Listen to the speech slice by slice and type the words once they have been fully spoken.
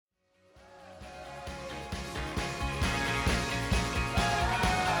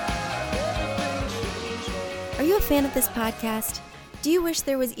you a fan of this podcast? Do you wish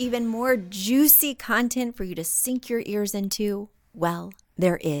there was even more juicy content for you to sink your ears into? Well,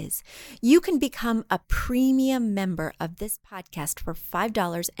 there is. You can become a premium member of this podcast for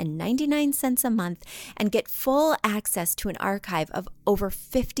 $5.99 a month and get full access to an archive of over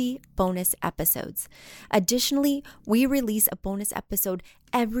 50 bonus episodes. Additionally, we release a bonus episode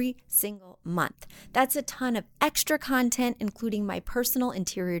every single month. That's a ton of extra content, including my personal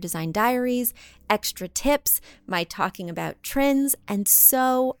interior design diaries, extra tips, my talking about trends, and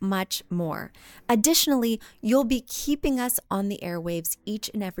so much more. Additionally, you'll be keeping us on the airwaves each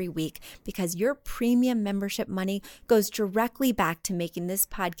and every week because your premium membership money goes directly back to making this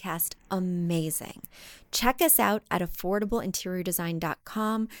podcast amazing. Check us out at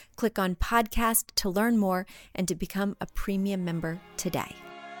affordableinteriordesign.com. Click on podcast to learn more and to become a premium member today.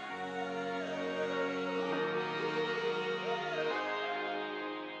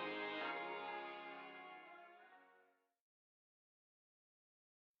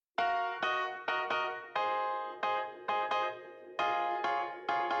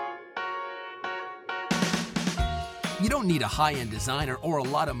 You don't need a high-end designer or a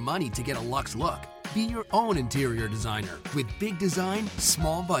lot of money to get a luxe look. Be your own interior designer with big design,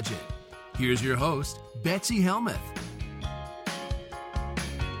 small budget. Here's your host, Betsy Helmuth.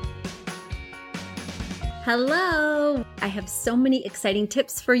 Hello! I have so many exciting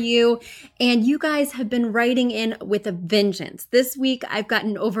tips for you, and you guys have been writing in with a vengeance. This week, I've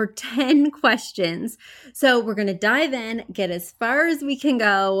gotten over 10 questions, so we're going to dive in, get as far as we can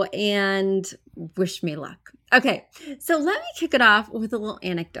go, and wish me luck. Okay, so let me kick it off with a little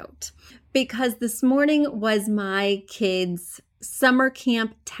anecdote, because this morning was my kids' summer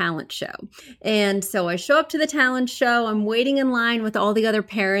camp talent show. And so I show up to the talent show. I'm waiting in line with all the other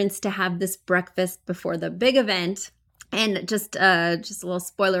parents to have this breakfast before the big event. And just a little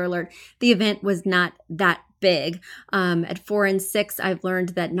spoiler alert, the event was not that big. At 4 and 6, I've learned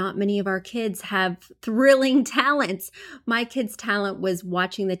that not many of our kids have thrilling talents. My kid's talent was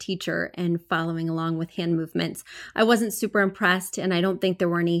watching the teacher and following along with hand movements. I wasn't super impressed, and I don't think there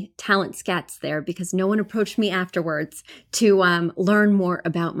were any talent scats there because no one approached me afterwards to learn more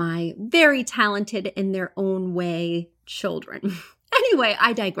about my very talented in their own way children. Anyway,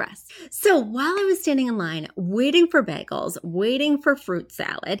 I digress. So while I was standing in line, waiting for bagels, waiting for fruit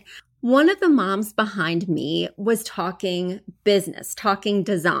salad, one of the moms behind me was talking business, talking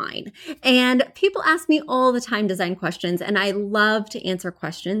design. And people ask me all the time design questions, and I love to answer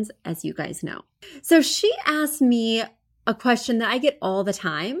questions, as you guys know. So she asked me a question that I get all the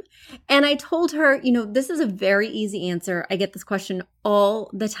time. And I told her, this is a very easy answer. I get this question all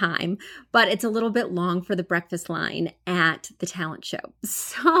the time, but it's a little bit long for the breakfast line at the talent show.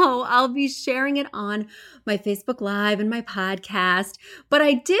 So I'll be sharing it on my Facebook Live and my podcast. But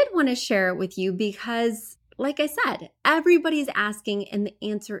I did want to share it with you because, like I said, everybody's asking and the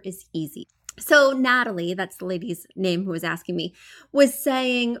answer is easy. So Natalie, that's the lady's name who was asking me, was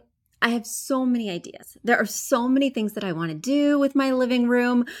saying, I have so many ideas. There are so many things that I want to do with my living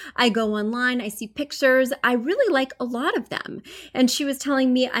room. I go online, I see pictures. I really like a lot of them. And she was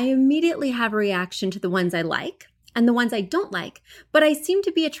telling me I immediately have a reaction to the ones I like and the ones I don't like, but I seem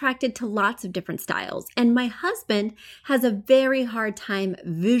to be attracted to lots of different styles. And my husband has a very hard time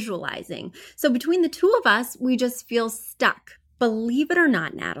visualizing. So between the two of us, we just feel stuck. Believe it or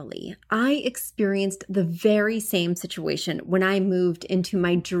not, Natalie, I experienced the very same situation when I moved into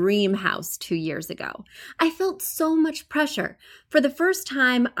my dream house 2 years ago. I felt so much pressure. For the first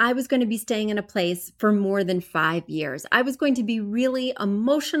time, I was going to be staying in a place for more than 5 years. I was going to be really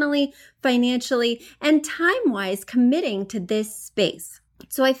emotionally, financially, and time-wise committing to this space.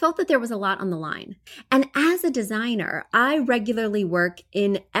 So I felt that there was a lot on the line. And as a designer, I regularly work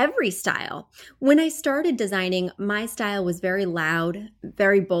in every style. When I started designing, my style was very loud,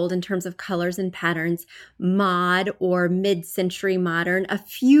 very bold in terms of colors and patterns, mod or mid-century modern. A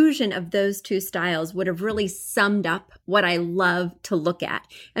fusion of those two styles would have really summed up what I love to look at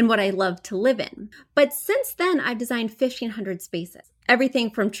and what I love to live in. But since then, I've designed 1,500 spaces.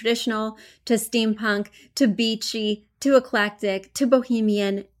 Everything from traditional to steampunk to beachy to eclectic, to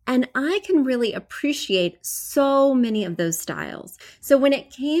bohemian, and I can really appreciate so many of those styles. So when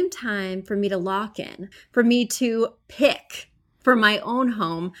it came time for me to lock in, for me to pick for my own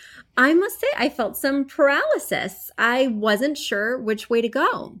home, I must say I felt some paralysis. I wasn't sure which way to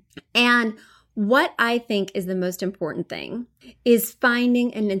go. And what I think is the most important thing is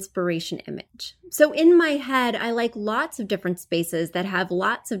finding an inspiration image. So in my head, I like lots of different spaces that have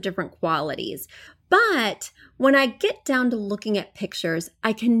lots of different qualities. But When I get down to looking at pictures,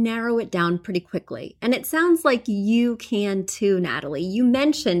 I can narrow it down pretty quickly. And it sounds like you can too, Natalie. You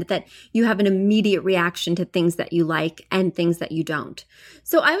mentioned that you have an immediate reaction to things that you like and things that you don't.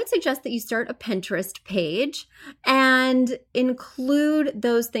 So I would suggest that you start a Pinterest page and include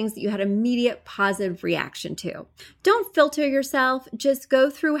those things that you had immediate positive reaction to. Don't filter yourself. Just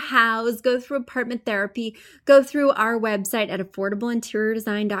go through House, go through Apartment Therapy, go through our website at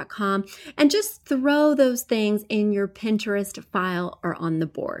affordableinteriordesign.com, and just throw those things in your Pinterest file or on the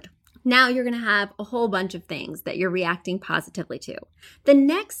board. Now you're going to have a whole bunch of things that you're reacting positively to. The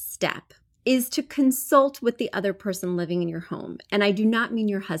next step is to consult with the other person living in your home. And I do not mean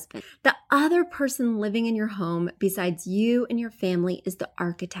your husband. The other person living in your home besides you and your family is the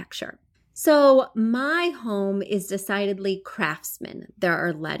architecture. So my home is decidedly craftsman. There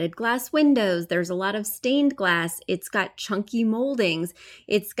are leaded glass windows. There's a lot of stained glass. It's got chunky moldings.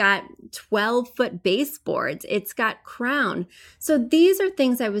 It's got 12-foot baseboards. It's got crown. So these are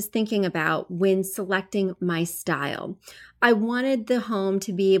things I was thinking about when selecting my style. I wanted the home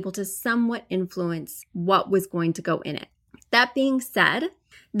to be able to somewhat influence what was going to go in it. That being said,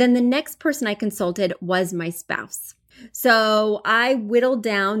 then the next person I consulted was my spouse. So I whittled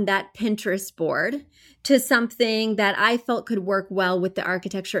down that Pinterest board to something that I felt could work well with the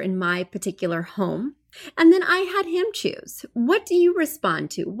architecture in my particular home. And then I had him choose. What do you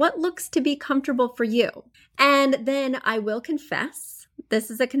respond to? What looks to be comfortable for you? And then I will confess,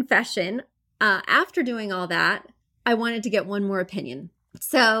 this is a confession. After doing all that, I wanted to get one more opinion.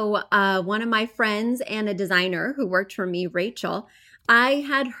 So one of my friends and a designer who worked for me, Rachel, I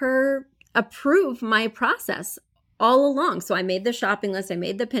had her approve my process all along. So I made the shopping list, I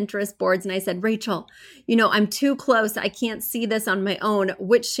made the Pinterest boards, and I said, Rachel, I'm too close. I can't see this on my own.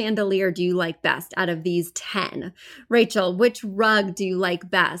 Which chandelier do you like best out of these 10? Rachel, which rug do you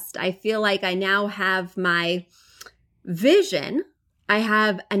like best? I feel like I now have my vision. I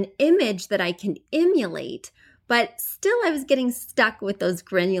have an image that I can emulate, but still I was getting stuck with those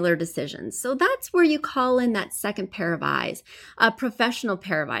granular decisions. So that's where you call in that second pair of eyes, a professional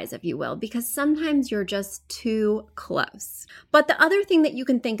pair of eyes, if you will, because sometimes you're just too close. But the other thing that you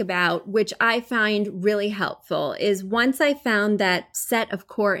can think about, which I find really helpful, is once I found that set of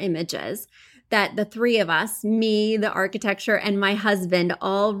core images that the three of us, me, the architecture, and my husband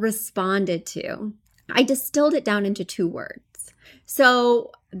all responded to, I distilled it down into 2 words.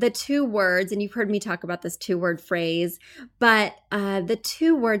 So the 2 words, and you've heard me talk about this 2-word phrase, but the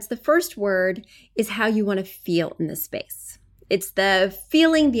 2 words, the first word is how you want to feel in the space. It's the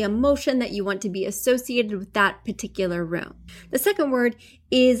feeling, the emotion that you want to be associated with that particular room. The second word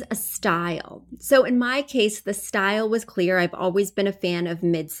is a style. So in my case, the style was clear. I've always been a fan of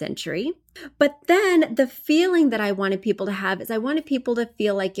mid-century. But then the feeling that I wanted people to have is I wanted people to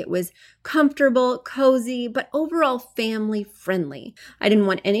feel like it was comfortable, cozy, but overall family friendly. I didn't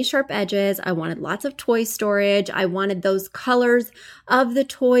want any sharp edges. I wanted lots of toy storage. I wanted those colors of the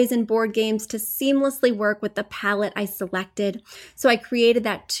toys and board games to seamlessly work with the palette I selected. So I created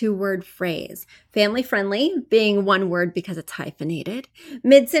that 2-word phrase. Family friendly being 1 word because it's hyphenated.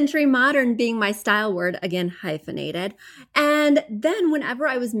 Mid-century modern being my style word, again, hyphenated. And then whenever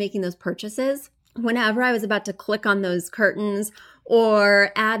I was making those purchases, whenever I was about to click on those curtains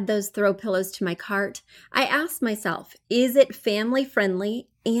or add those throw pillows to my cart, I asked myself, is it family friendly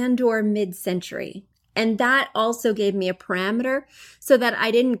and or mid-century? And that also gave me a parameter so that I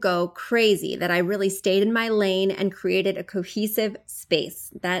didn't go crazy, that I really stayed in my lane and created a cohesive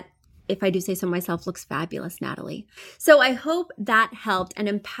space that, if I do say so myself, looks fabulous, Natalie. So I hope that helped and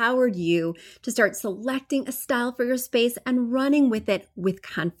empowered you to start selecting a style for your space and running with it with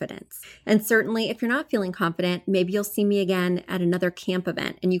confidence. And certainly, if you're not feeling confident, maybe you'll see me again at another camp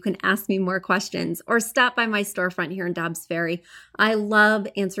event and you can ask me more questions or stop by my storefront here in Dobbs Ferry. I love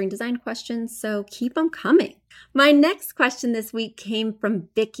answering design questions, so keep them coming. My next question this week came from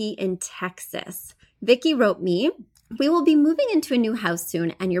Vicky in Texas. Vicky wrote me, we will be moving into a new house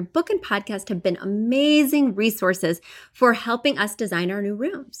soon, and your book and podcast have been amazing resources for helping us design our new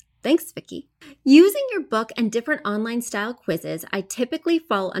rooms. Thanks, Vicky. Using your book and different online style quizzes, I typically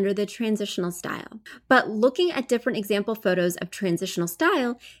fall under the transitional style. But looking at different example photos of transitional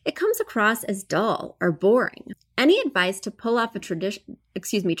style, it comes across as dull or boring. Any advice to pull off a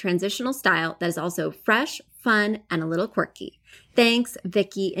transitional style that is also fresh, fun, and a little quirky? Thanks,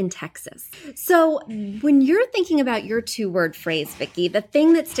 Vicky in Texas. So when you're thinking about your 2-word phrase, Vicky, the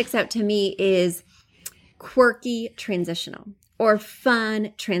thing that sticks out to me is quirky transitional or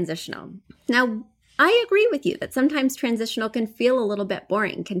fun transitional. Now, I agree with you that sometimes transitional can feel a little bit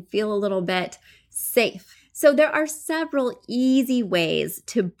boring, can feel a little bit safe. So there are several easy ways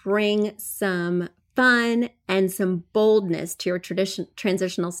to bring some fun and some boldness to your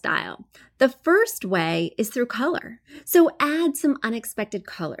transitional style. The first way is through color. So add some unexpected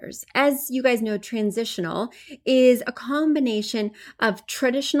colors. As you guys know, transitional is a combination of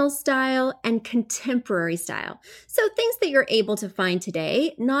traditional style and contemporary style. So things that you're able to find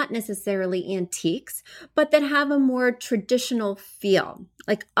today, not necessarily antiques, but that have a more traditional feel,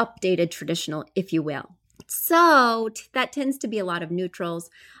 like updated traditional, if you will. So that tends to be a lot of neutrals,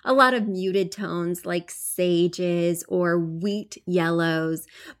 a lot of muted tones like sages or wheat yellows,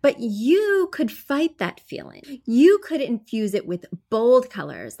 but you could fight that feeling. You could infuse it with bold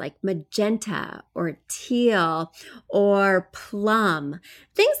colors like magenta or teal or plum,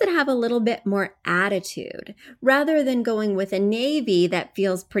 things that have a little bit more attitude. Rather than going with a navy that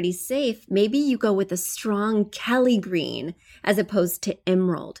feels pretty safe, maybe you go with a strong Kelly green as opposed to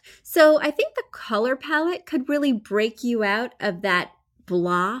emerald. So I think the color palette could really break you out of that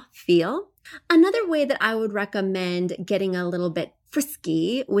blah feel. Another way that I would recommend getting a little bit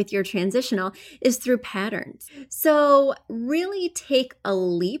frisky with your transitional is through patterns. So really take a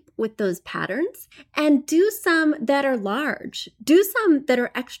leap with those patterns and do some that are large. Do some that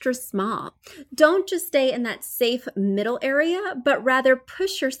are extra small. Don't just stay in that safe middle area, but rather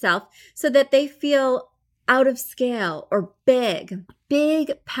push yourself so that they feel out of scale or big.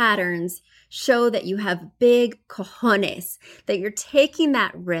 Big patterns show that you have big cojones, that you're taking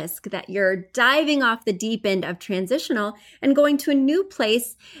that risk, that you're diving off the deep end of transitional and going to a new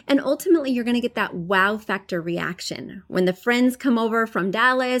place. And ultimately, you're going to get that wow factor reaction. When the friends come over from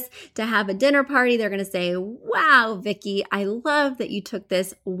Dallas to have a dinner party, they're going to say, wow, Vicky, I love that you took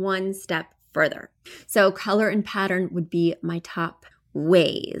this one step further. So color and pattern would be my top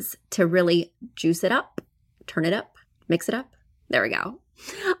ways to really juice it up, turn it up, mix it up. There we go.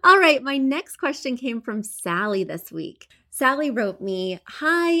 All right, my next question came from Sally this week. Sally wrote me,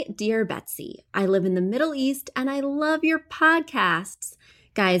 "Hi, dear Betsy. I live in the Middle East and I love your podcasts."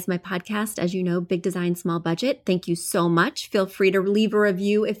 Guys, my podcast, as you know, Big Design, Small Budget. Thank you so much. Feel free to leave a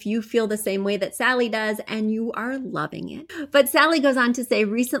review if you feel the same way that Sally does and you are loving it. But Sally goes on to say,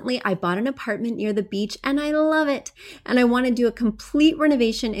 recently I bought an apartment near the beach and I love it. And I want to do a complete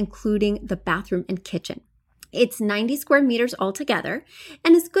renovation, including the bathroom and kitchen. It's 90 square meters altogether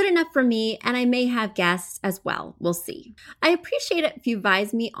and is good enough for me, and I may have guests as well. We'll see. I appreciate it if you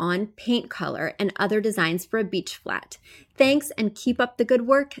advise me on paint color and other designs for a beach flat. Thanks and keep up the good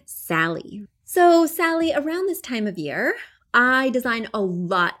work, Sally. So Sally, around this time of year, I design a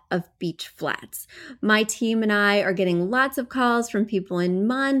lot of beach flats. My team and I are getting lots of calls from people in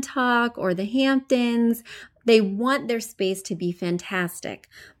Montauk or the Hamptons. They want their space to be fantastic,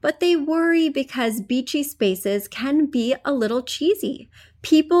 but they worry because beachy spaces can be a little cheesy.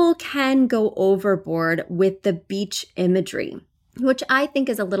 People can go overboard with the beach imagery, which I think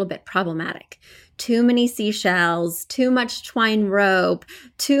is a little bit problematic. Too many seashells, too much twine rope,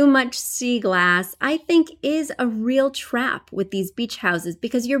 too much sea glass, I think is a real trap with these beach houses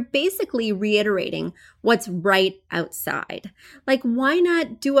because you're basically reiterating what's right outside. Like, why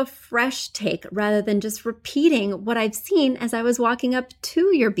not do a fresh take rather than just repeating what I've seen as I was walking up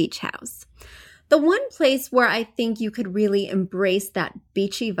to your beach house? The one place where I think you could really embrace that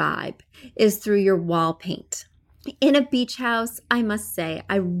beachy vibe is through your wall paint. In a beach house, I must say,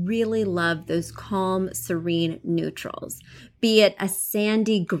 I really love those calm, serene neutrals. Be it a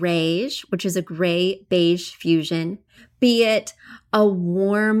sandy grayish, which is a gray-beige fusion, be it a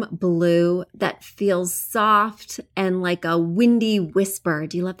warm blue that feels soft and like a windy whisper.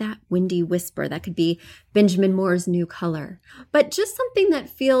 Do you love that? Windy whisper. That could be Benjamin Moore's new color. But just something that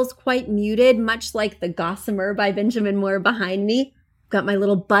feels quite muted, much like the Gossamer by Benjamin Moore behind me. Got my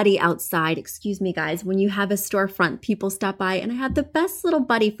little buddy outside. Excuse me, guys. When you have a storefront, people stop by, and I have the best little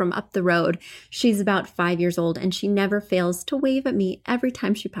buddy from up the road. She's about 5 years old, and she never fails to wave at me every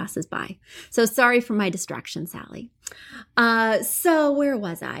time she passes by. So sorry for my distraction, Sally. So where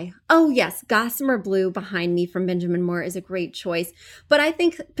was I? Oh, yes. Gossamer blue behind me from Benjamin Moore is a great choice. But I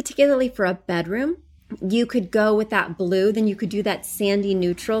think particularly for a bedroom, you could go with that blue, then you could do that sandy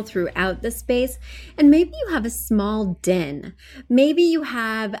neutral throughout the space. And maybe you have a small den. Maybe you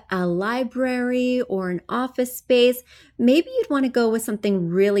have a library or an office space. Maybe you'd want to go with something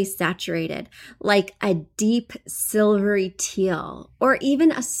really saturated, like a deep silvery teal or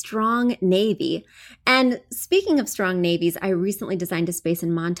even a strong navy. And speaking of strong navies, I recently designed a space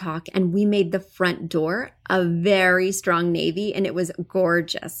in Montauk and we made the front door a very strong navy and it was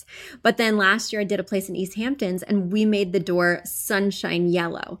gorgeous. But then last year I did a place in East Hamptons and we made the door sunshine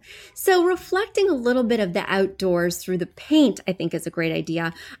yellow. So reflecting a little bit of the outdoors through the paint, I think is a great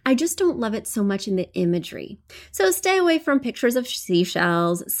idea. I just don't love it so much in the imagery. So stay away away from pictures of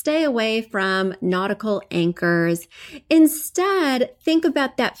seashells. Stay away from nautical anchors. Instead, think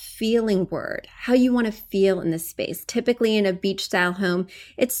about that feeling word, how you want to feel in this space. Typically in a beach style home,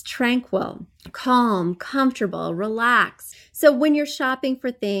 it's tranquil, calm, comfortable, relaxed. So when you're shopping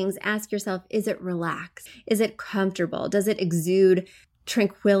for things, ask yourself, is it relaxed? Is it comfortable? Does it exude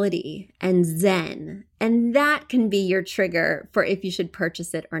tranquility and zen? And that can be your trigger for if you should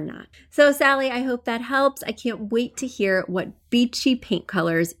purchase it or not. So Sally, I hope that helps. I can't wait to hear what beachy paint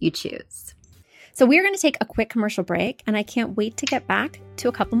colors you choose. So we're going to take a quick commercial break, and I can't wait to get back to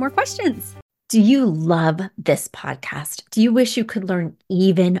a couple more questions. Do you love this podcast? Do you wish you could learn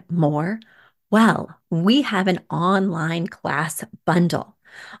even more? Well, we have an online class bundle.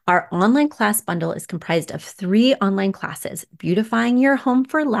 Our online class bundle is comprised of 3 online classes: beautifying your home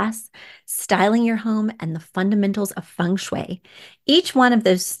for less, styling your home, and the fundamentals of feng shui. Each one of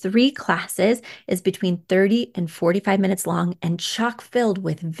those 3 classes is between 30 and 45 minutes long and chock filled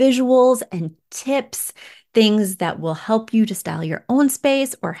with visuals and tips, things that will help you to style your own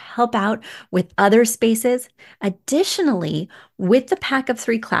space or help out with other spaces. Additionally, with the pack of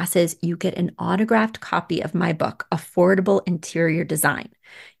 3 classes, you get an autographed copy of my book, Affordable Interior Design.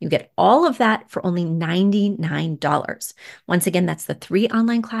 You get all of that for only $99. Once again, that's the 3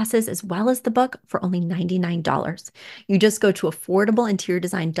 online classes as well as the book for only $99. You just go to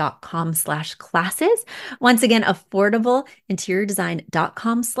affordableinteriordesign.com/classes. Once again,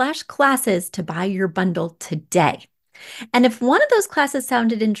 affordableinteriordesign.com/classes to buy your bundle today. And if one of those classes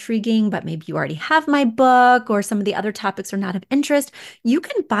sounded intriguing, but maybe you already have my book or some of the other topics are not of interest, you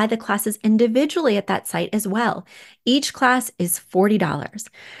can buy the classes individually at that site as well. Each class is $40.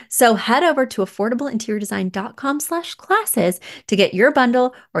 So head over to affordableinteriordesign.com/classes to get your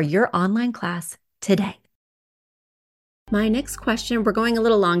bundle or your online class today. My next question, we're going a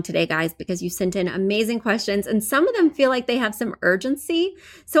little long today, guys, because you sent in amazing questions and some of them feel like they have some urgency.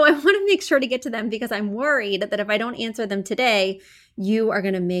 So I want to make sure to get to them because I'm worried that if I don't answer them today, you are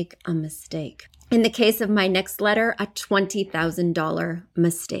going to make a mistake. In the case of my next letter, a $20,000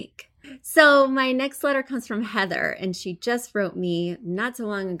 mistake. So my next letter comes from Heather, and she just wrote me not so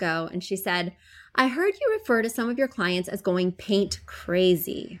long ago, and she said, I heard you refer to some of your clients as going paint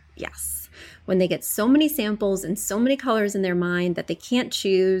crazy. Yes. When they get so many samples and so many colors in their mind that they can't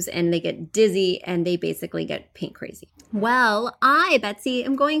choose and they get dizzy and they basically get paint crazy. Well, I, Betsy,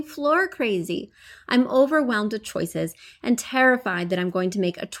 am going floor crazy. I'm overwhelmed with choices and terrified that I'm going to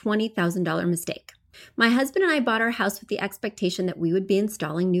make a $20,000 mistake. My husband and I bought our house with the expectation that we would be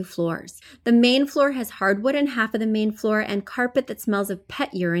installing new floors. The main floor has hardwood in half of the main floor and carpet that smells of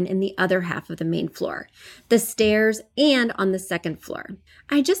pet urine in the other half of the main floor, the stairs, and on the second floor.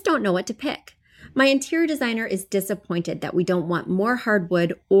 I just don't know what to pick. My interior designer is disappointed that we don't want more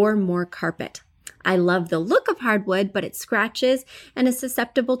hardwood or more carpet. I love the look of hardwood, but it scratches and is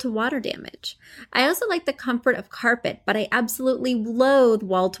susceptible to water damage. I also like the comfort of carpet, but I absolutely loathe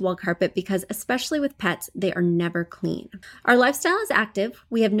wall-to-wall carpet because, especially with pets, they are never clean. Our lifestyle is active.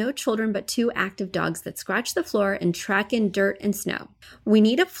 We have no children but 2 active dogs that scratch the floor and track in dirt and snow. We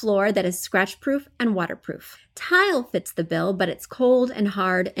need a floor that is scratch-proof and waterproof. Tile fits the bill, but it's cold and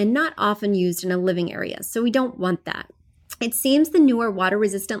hard and not often used in a living area, so we don't want that. It seems the newer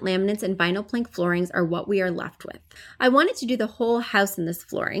water-resistant laminates and vinyl plank floorings are what we are left with. I wanted to do the whole house in this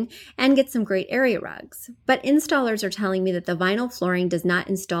flooring and get some great area rugs, but installers are telling me that the vinyl flooring does not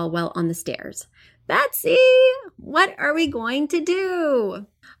install well on the stairs. Betsy, what are we going to do?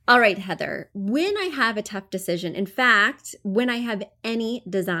 All right, Heather, when I have a tough decision, in fact, when I have any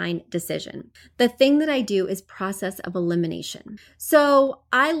design decision, the thing that I do is process of elimination. So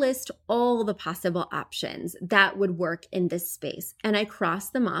I list all the possible options that would work in this space, and I cross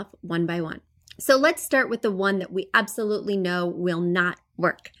them off one by one. So let's start with the one that we absolutely know will not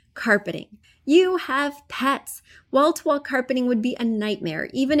work: carpeting. You have pets. Wall-to-wall carpeting would be a nightmare,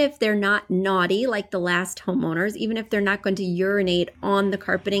 even if they're not naughty like the last homeowners, even if they're not going to urinate on the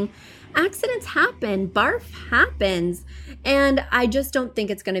carpeting. Accidents happen, barf happens, and I just don't think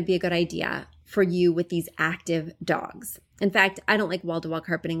it's going to be a good idea for you with these active dogs. In fact, I don't like wall-to-wall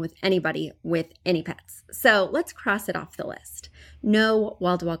carpeting with anybody with any pets. So let's cross it off the list. No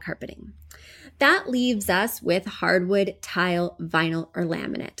wall-to-wall carpeting. That leaves us with hardwood, tile, vinyl, or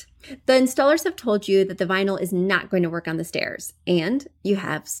laminate. The installers have told you that the vinyl is not going to work on the stairs, and you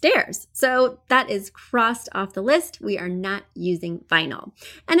have stairs. So that is crossed off the list. We are not using vinyl.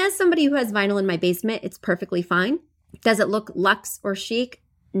 And as somebody who has vinyl in my basement, it's perfectly fine. Does it look luxe or chic?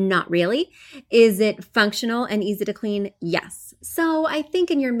 Not really. Is it functional and easy to clean? Yes. So I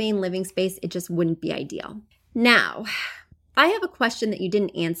think in your main living space, it just wouldn't be ideal. Now, I have a question that you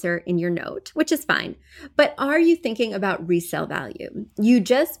didn't answer in your note, which is fine, but are you thinking about resale value? You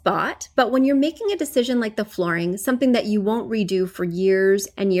just bought, but when you're making a decision like the flooring, something that you won't redo for years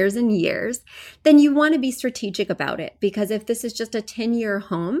and years and years, then you want to be strategic about it, because if this is just a 10-year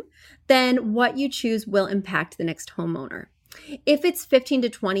home, then what you choose will impact the next homeowner. If it's 15 to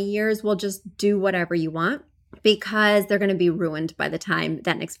 20 years, we'll just do whatever you want, because they're going to be ruined by the time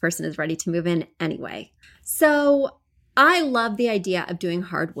that next person is ready to move in anyway. So I love the idea of doing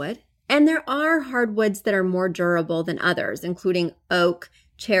hardwood, and there are hardwoods that are more durable than others, including oak,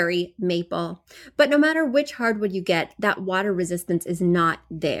 cherry, maple. But no matter which hardwood you get, that water resistance is not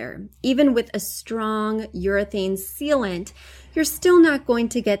there. Even with a strong urethane sealant, you're still not going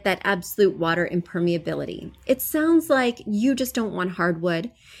to get that absolute water impermeability. It sounds like you just don't want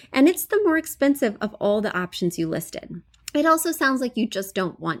hardwood, and it's the more expensive of all the options you listed. It also sounds like you just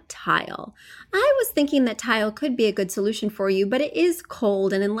don't want tile. I was thinking that tile could be a good solution for you, but it is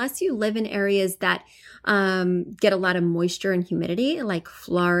cold, and unless you live in areas that get a lot of moisture and humidity, like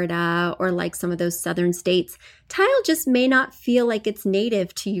Florida or like some of those southern states, tile just may not feel like it's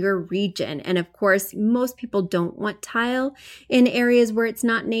native to your region. And of course, most people don't want tile in areas where it's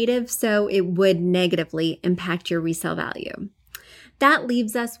not native, so it would negatively impact your resale value. That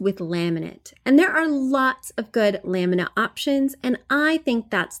leaves us with laminate. And there are lots of good laminate options, and I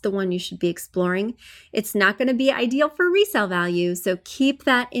think that's the one you should be exploring. It's not going to be ideal for resale value, so keep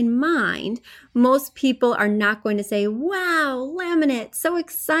that in mind. Most people are not going to say, wow, laminate, so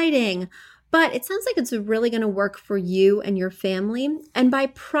exciting. But it sounds like it's really going to work for you and your family. And by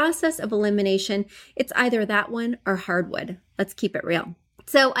process of elimination, it's either that one or hardwood. Let's keep it real.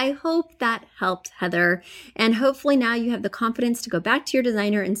 So I hope that helped, Heather, and hopefully now you have the confidence to go back to your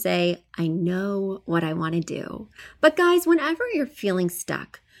designer and say, I know what I want to do. But guys, whenever you're feeling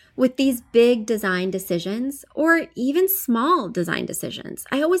stuck with these big design decisions or even small design decisions,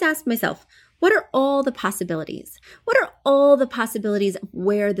 I always ask myself, what are all the possibilities? What are all the possibilities of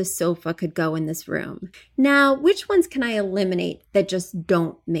where the sofa could go in this room? Now, which ones can I eliminate that just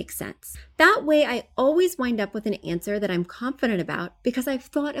don't make sense? That way, I always wind up with an answer that I'm confident about because I've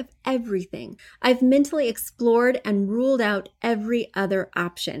thought of everything. I've mentally explored and ruled out every other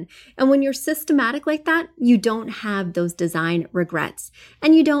option. And when you're systematic like that, you don't have those design regrets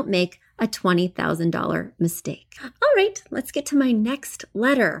and you don't make a $20,000 mistake. All right, let's get to my next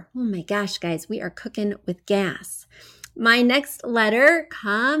letter. Oh my gosh, guys, we are cooking with gas. My next letter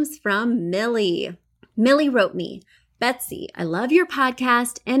comes from Millie. Millie wrote me, Betsy, I love your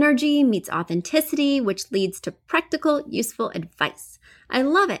podcast. Energy meets authenticity, which leads to practical, useful advice. I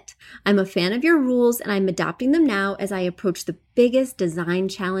love it. I'm a fan of your rules and I'm adopting them now as I approach the biggest design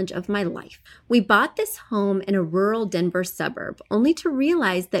challenge of my life. We bought this home in a rural Denver suburb, only to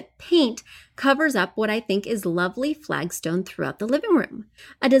realize that paint covers up what I think is lovely flagstone throughout the living room.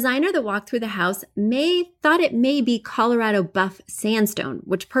 A designer that walked through the house thought it may be Colorado buff sandstone,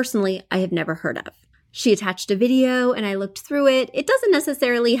 which personally I have never heard of. She attached a video and I looked through it. It doesn't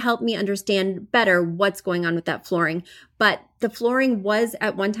necessarily help me understand better what's going on with that flooring, but the flooring was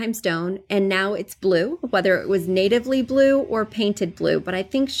at one time stone and now it's blue, whether it was natively blue or painted blue. But I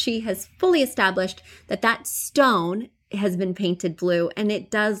think she has fully established that that stone has been painted blue, and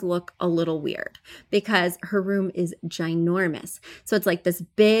it does look a little weird because her room is ginormous. So it's like this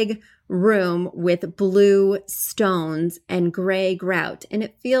big room with blue stones and gray grout, and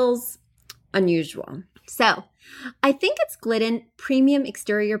it feels unusual. So I think it's Glidden premium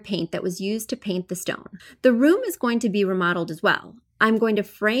exterior paint that was used to paint the stone. The room is going to be remodeled as well. I'm going to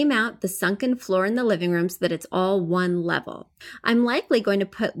frame out the sunken floor in the living room so that it's all one level. I'm likely going to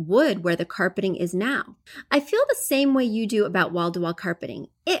put wood where the carpeting is now. I feel the same way you do about wall-to-wall carpeting.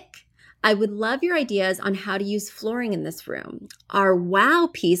 Ick. I would love your ideas on how to use flooring in this room. Our wow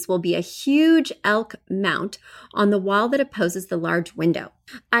piece will be a huge elk mount on the wall that opposes the large window.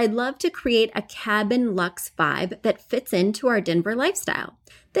 I'd love to create a cabin luxe vibe that fits into our Denver lifestyle.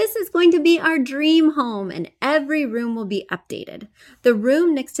 This is going to be our dream home and every room will be updated. The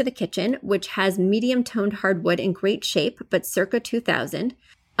room next to the kitchen, which has medium toned hardwood in great shape, but circa 2000.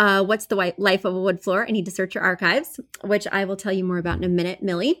 What's the life of a wood floor? I need to search your archives, which I will tell you more about in a minute,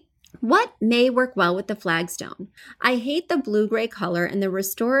 Millie. What may work well with the flagstone? I hate the blue-gray color and the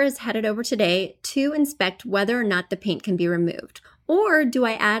restorer is headed over today to inspect whether or not the paint can be removed. Or do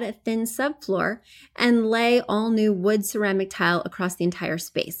I add a thin subfloor and lay all new wood ceramic tile across the entire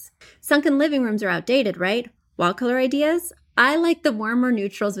space? Sunken living rooms are outdated, right? Wall color ideas? I like the warmer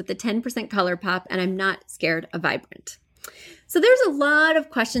neutrals with the 10% color pop and I'm not scared of vibrant. So there's a lot of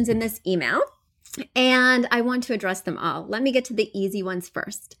questions in this email and I want to address them all. Let me get to the easy ones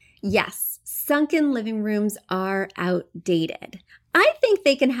first. Yes, sunken living rooms are outdated. I think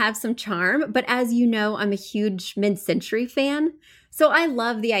they can have some charm, but as you know, I'm a huge mid-century fan. So I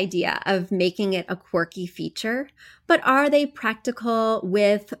love the idea of making it a quirky feature, but are they practical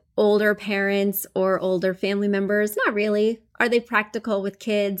with older parents or older family members? Not really. Are they practical with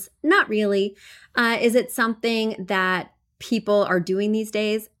kids? Not really. Is it something that people are doing these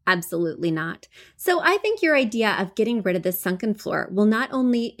days? Absolutely not. So I think your idea of getting rid of this sunken floor will not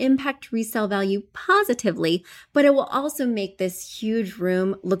only impact resale value positively, but it will also make this huge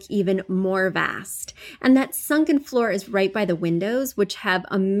room look even more vast. And that sunken floor is right by the windows, which have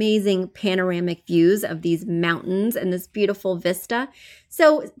amazing panoramic views of these mountains and this beautiful vista.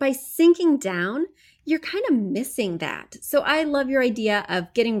 So by sinking down, you're kind of missing that. So I love your idea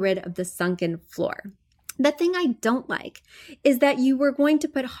of getting rid of the sunken floor. The thing I don't like is that you were going to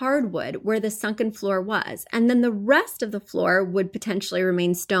put hardwood where the sunken floor was, and then the rest of the floor would potentially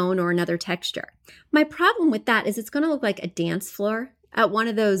remain stone or another texture. My problem with that is it's going to look like a dance floor at one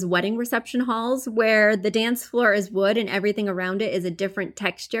of those wedding reception halls where the dance floor is wood and everything around it is a different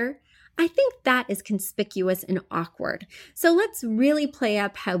texture. I think that is conspicuous and awkward. So let's really play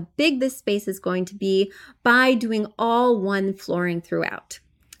up how big this space is going to be by doing all one flooring throughout.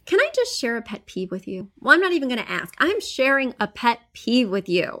 Can I just share a pet peeve with you? Well, I'm not even going to ask. I'm sharing a pet peeve with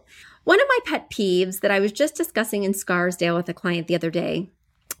you. One of my pet peeves that I was just discussing in Scarsdale with a client the other day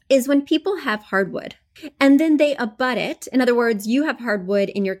is when people have hardwood and then they abut it. In other words, you have hardwood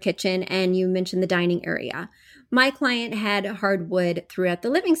in your kitchen and you mentioned the dining area. My client had hardwood throughout the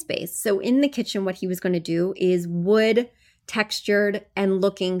living space. So in the kitchen, what he was going to do is wood textured and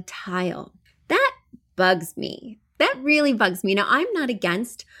looking tile. That bugs me. That really bugs me. Now, I'm not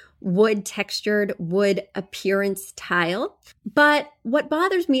against wood textured, wood appearance tile, but what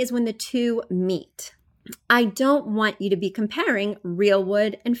bothers me is when the two meet. I don't want you to be comparing real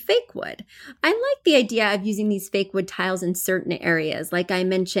wood and fake wood. I like the idea of using these fake wood tiles in certain areas, like I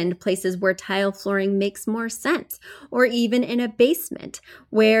mentioned, places where tile flooring makes more sense, or even in a basement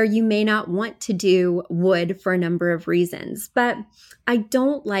where you may not want to do wood for a number of reasons. But I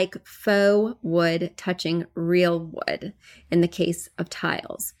don't like faux wood touching real wood in the case of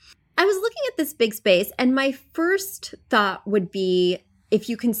tiles. I was looking at this big space, and my first thought would be, if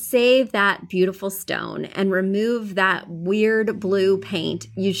you can save that beautiful stone and remove that weird blue paint,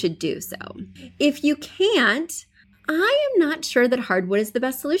 you should do so. If you can't, I am not sure that hardwood is the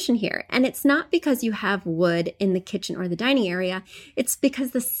best solution here. And it's not because you have wood in the kitchen or the dining area. It's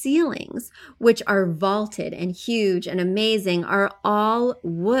because the ceilings, which are vaulted and huge and amazing, are all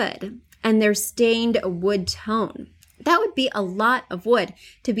wood and they're stained a wood tone. That would be a lot of wood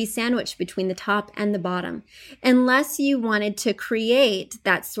to be sandwiched between the top and the bottom, unless you wanted to create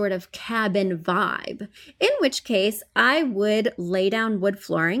that sort of cabin vibe, in which case I would lay down wood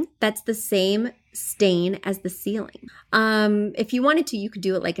flooring that's the same stain as the ceiling. If you wanted to, you could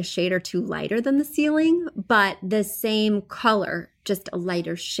do it like a shade or two lighter than the ceiling, but the same color, just a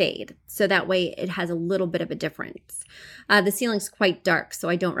lighter shade. So that way it has a little bit of a difference. The ceiling's quite dark, so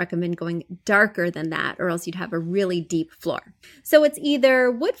I don't recommend going darker than that, or else you'd have a really deep floor. So it's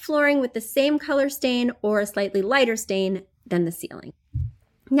either wood flooring with the same color stain or a slightly lighter stain than the ceiling.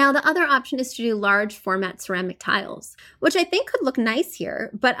 Now, the other option is to do large format ceramic tiles, which I think could look nice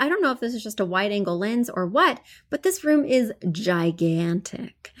here, but I don't know if this is just a wide angle lens or what, but this room is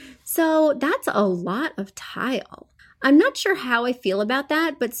gigantic. So that's a lot of tile. I'm not sure how I feel about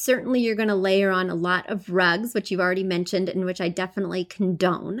that, but certainly you're going to layer on a lot of rugs, which you've already mentioned, and which I definitely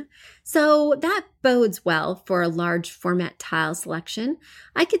condone. So that bodes well for a large format tile selection.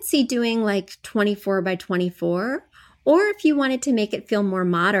 I could see doing like 24 by 24. Or if you wanted to make it feel more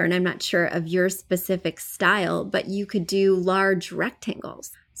modern, I'm not sure of your specific style, but you could do large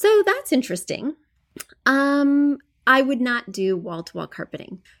rectangles. So that's interesting. I would not do wall-to-wall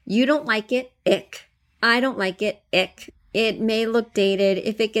carpeting. You don't like it, ick. I don't like it, ick. It may look dated.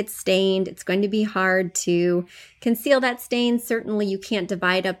 If it gets stained, it's going to be hard to conceal that stain. Certainly, you can't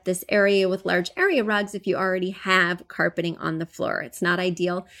divide up this area with large area rugs if you already have carpeting on the floor. It's not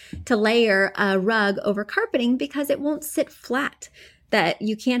ideal to layer a rug over carpeting because it won't sit flat. That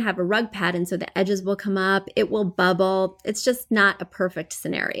you can't have a rug pad, and so the edges will come up, it will bubble. It's just not a perfect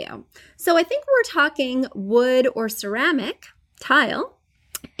scenario. So I think we're talking wood or ceramic tile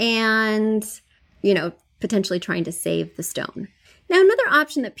and, potentially trying to save the stone. Now, another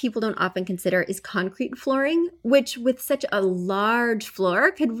option that people don't often consider is concrete flooring, which with such a large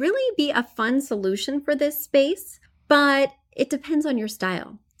floor could really be a fun solution for this space, but it depends on your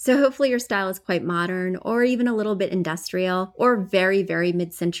style. So hopefully your style is quite modern or even a little bit industrial or very, very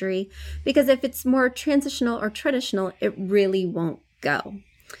mid-century, because if it's more transitional or traditional, it really won't go.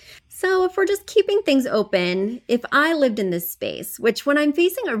 So if we're just keeping things open, if I lived in this space, which when I'm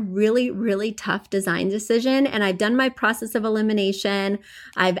facing a really, really tough design decision and I've done my process of elimination,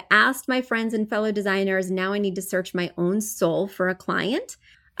 I've asked my friends and fellow designers, now I need to search my own soul for a client.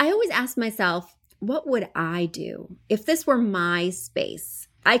 I always ask myself, what would I do if this were my space?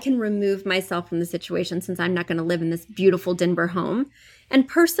 I can remove myself from the situation since I'm not going to live in this beautiful Denver home. And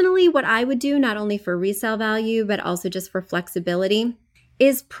personally, what I would do, not only for resale value, but also just for flexibility,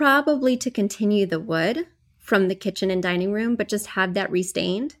 is probably to continue the wood from the kitchen and dining room, but just have that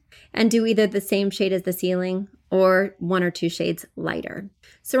restained and do either the same shade as the ceiling or 1 or 2 shades lighter.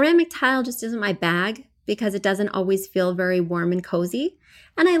 Ceramic tile just isn't my bag because it doesn't always feel very warm and cozy.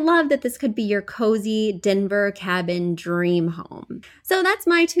 And I love that this could be your cozy Denver cabin dream home. So that's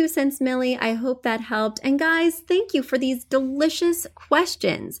my 2 cents, Millie. I hope that helped. And guys, thank you for these delicious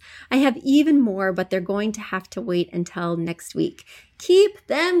questions. I have even more, but they're going to have to wait until next week. Keep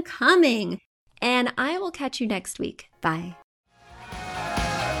them coming. And I will catch you next week. Bye.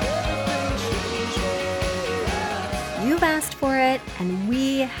 You've asked for it, and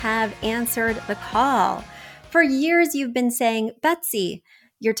we have answered the call. For years, you've been saying, Betsy,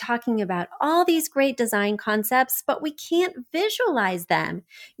 you're talking about all these great design concepts, but we can't visualize them.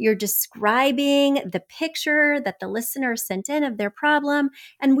 You're describing the picture that the listener sent in of their problem,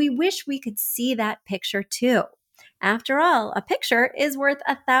 and we wish we could see that picture too. After all, a picture is worth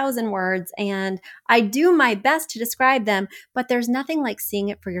 1,000 words, and I do my best to describe them, but there's nothing like seeing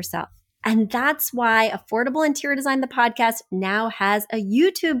it for yourself. And that's why Affordable Interior Design, the podcast, now has a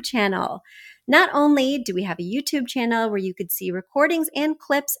YouTube channel. Not only do we have a YouTube channel where you could see recordings and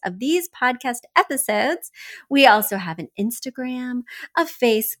clips of these podcast episodes, we also have an Instagram, a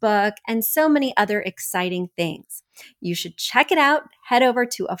Facebook, and so many other exciting things. You should check it out. Head over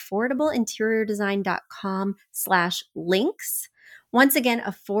to affordableinteriordesign.com/links. Once again,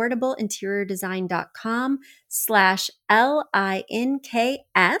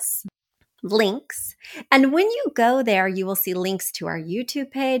 affordableinteriordesign.com/LINKS. links. And when you go there, you will see links to our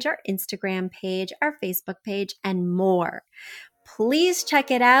YouTube page, our Instagram page, our Facebook page, and more. Please check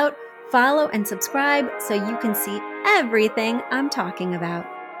it out, follow and subscribe so you can see everything I'm talking about.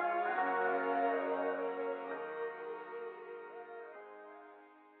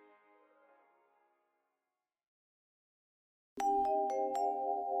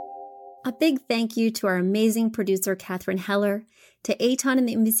 A big thank you to our amazing producer, Catherine Heller, to Aton and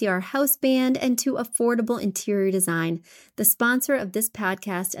the MVCR House Band, and to Affordable Interior Design, the sponsor of this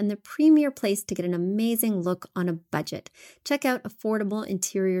podcast and the premier place to get an amazing look on a budget. Check out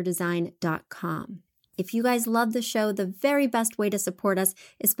affordableinteriordesign.com. If you guys love the show, the very best way to support us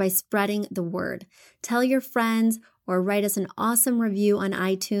is by spreading the word. Tell your friends or write us an awesome review on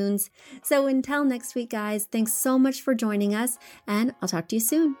iTunes. So until next week, guys, thanks so much for joining us, and I'll talk to you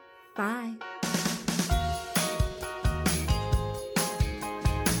soon. Bye.